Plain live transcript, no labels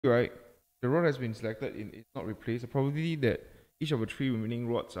right, the rod has been selected in it's not replaced. The probability that each of the 3 remaining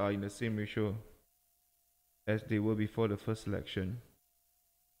rods are in the same ratio as they were before the first selection.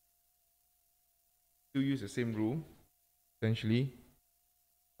 Still use the same rule, essentially.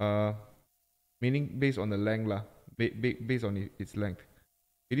 Meaning based on the length lah, based on its length.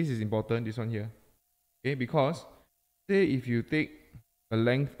 Okay, this is important, this one here. Okay, because say if you take a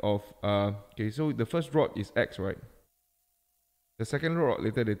length of okay, so the first rod is x, right? The second rod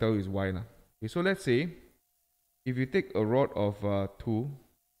later they tell you is y lah. Okay, so let's say if you take a rod of 2,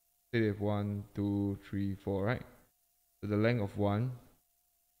 say they have 1, 2, 3, 4, right? So the length of 1,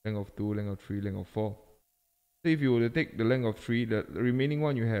 length of 2, length of 3, length of 4. So if you were to take the length of 3, the remaining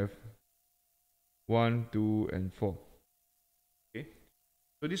one you have 1, 2, and 4. Okay.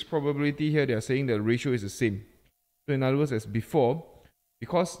 So this probability here, they are saying the ratio is the same. So in other words, as before,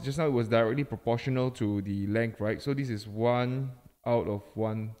 because just now it was directly proportional to the length, right? So this is 1 out of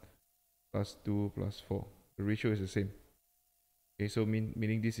 1 plus 2 plus 4. The ratio is the same. Okay, so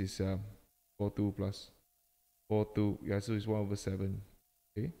meaning this is 4, 2 plus 4, 2. Yeah, so it's 1 over 7.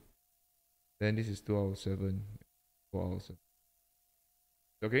 Okay. Then this is 2 out of 7, 4 out of 7.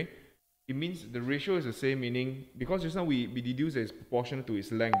 Okay. It means the ratio is the same, meaning because just now we deduce that it's proportional to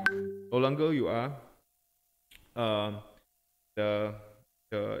its length. No longer you are the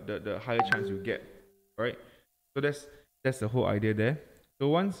higher chance you get, right? So that's the whole idea there. So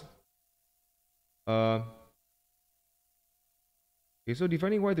once okay, so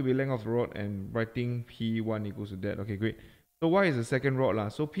defining y to be length of the rod and writing p1 equals to that. Okay, great. So y is the second rod lah.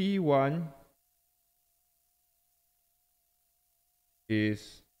 So p1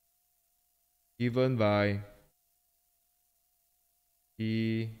 is given by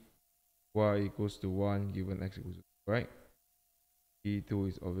p y equals to 1 given x equals to 2, right? P2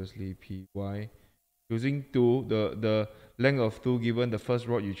 is obviously py. Choosing 2, the length of 2 given the first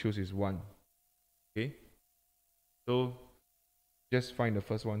rod you choose is 1. Okay? So just find the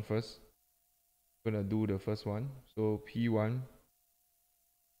first one first. I'm gonna do the first one. So P1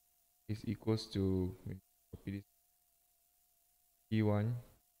 is equals to, copy this. P1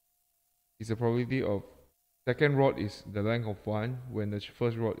 is the probability of second rod is the length of 1 when the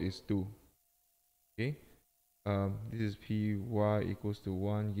first rod is 2. Okay? This is Py equals to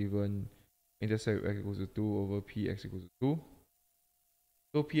 1 given intercept x equals to 2 over Px equals to 2.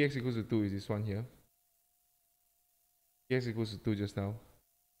 So Px equals to 2 is this one here. Px equals to 2 just now.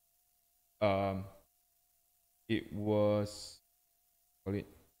 It was, call it,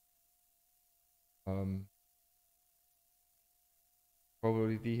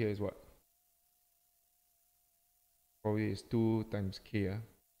 probability here is what? Probability is 2 times k.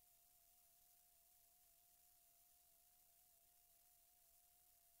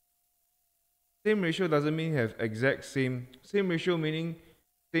 Same ratio doesn't mean have exact same ratio, meaning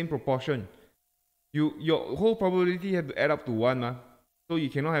same proportion. Your whole probability have to add up to 1, so you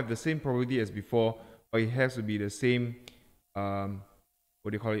cannot have the same probability as before, but it has to be the same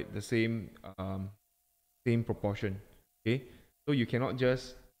what do you call it, the same same proportion. Okay, so you cannot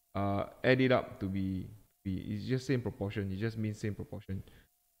just add it up to be it's just same proportion. It just means same proportion.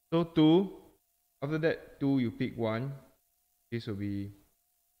 So 2, after that 2 you pick 1. This will be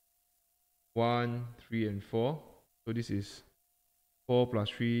 1, 3, and 4. So this is 4 plus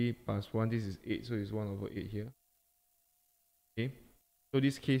 3 plus 1. This is 8. So it's 1 over 8 here. Okay. So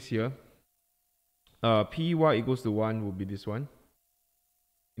this case here, Py equals to 1 will be this one.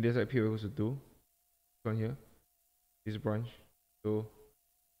 And this side Py equals to 2. This one here. This branch. So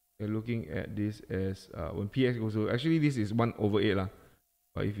we're looking at this as when Px equals to, actually this is 1 over 8 lah.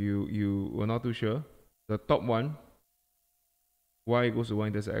 But if you were not too sure, the top one, y equals to 1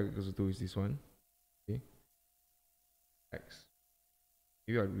 intercept x equals to 2 is this one. Okay. X.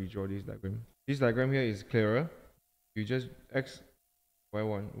 Maybe I'll redraw this diagram. This diagram here is clearer. You just x,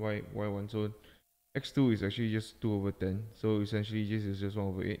 y1, y1. So x2 is actually just 2 over 10. So essentially this is just 1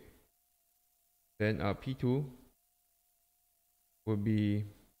 over 8. Then P2 would be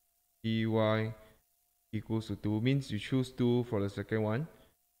Py equals to 2. Means you choose 2 for the second one.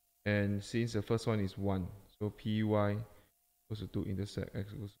 And since the first one is 1, so Py equals to 2 intercept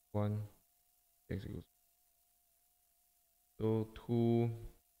x equals to 1, x equals to, so 2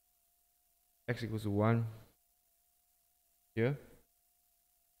 x equals to 1 here.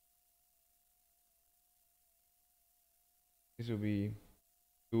 This will be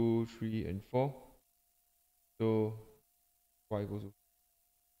 2, 3, and 4. So y equals to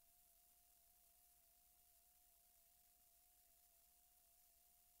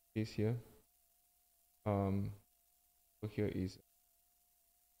case here. So here is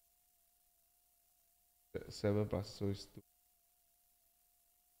 7 plus, so it's 2.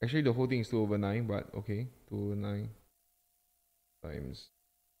 Actually, the whole thing is 2 over 9, but okay. 2 over 9 times.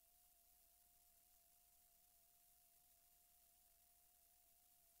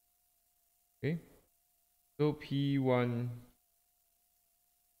 Okay. So P1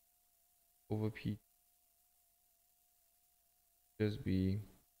 over P just be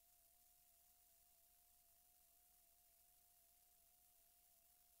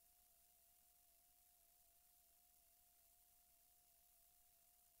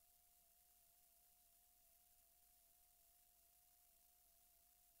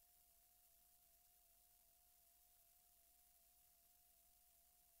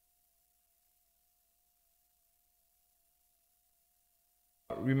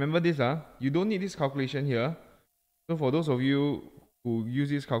remember this, you don't need this calculation here. So for those of you who use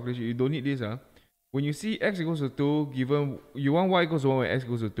this calculation, you don't need this. When you see x equals to 2, given you want y equals to 1 when x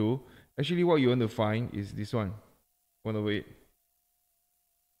equals to 2, actually what you want to find is this one, 1 over 8.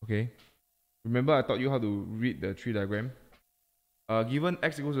 Okay. Remember I taught you how to read the tree diagram. Given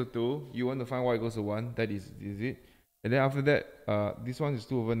x equals to 2, you want to find y equals to 1. That is it. And then after that, this one is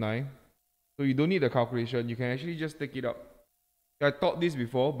 2 over 9. So you don't need the calculation. You can actually just take it out. I taught this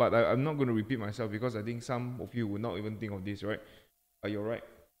before, but I'm not going to repeat myself because I think some of you would not even think of this, right? You're right.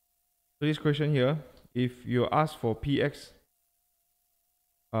 So this question here, if you ask for px,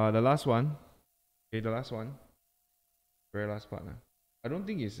 the last one, okay, the last one, very last part. I don't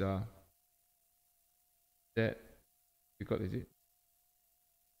think it's that difficult, is it?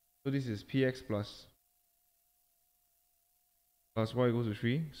 So this is px plus y equals to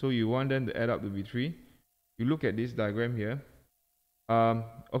 3. So you want them to add up to be 3. You look at this diagram here.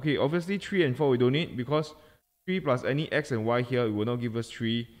 Okay, obviously 3 and 4 we don't need because 3 plus any x and y here, it will not give us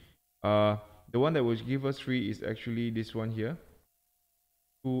 3. The one that will give us 3 is actually this one here.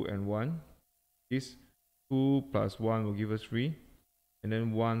 2 and 1. This 2 plus 1 will give us 3. And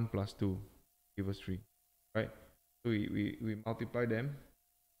then 1 plus 2 give us 3. Right? So we multiply them.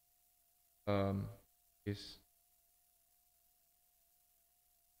 Is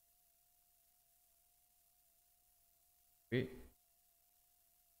 8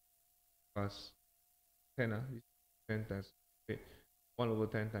 plus 10. 10 times 8. 1 over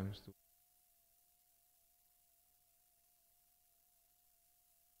 10 times 2.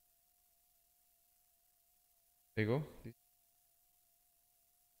 There you go.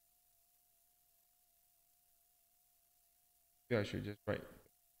 Yeah, I should just write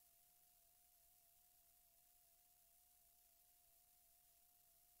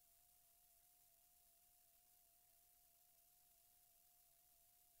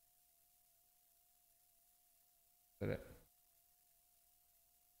like that.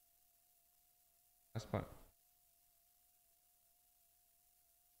 Last part.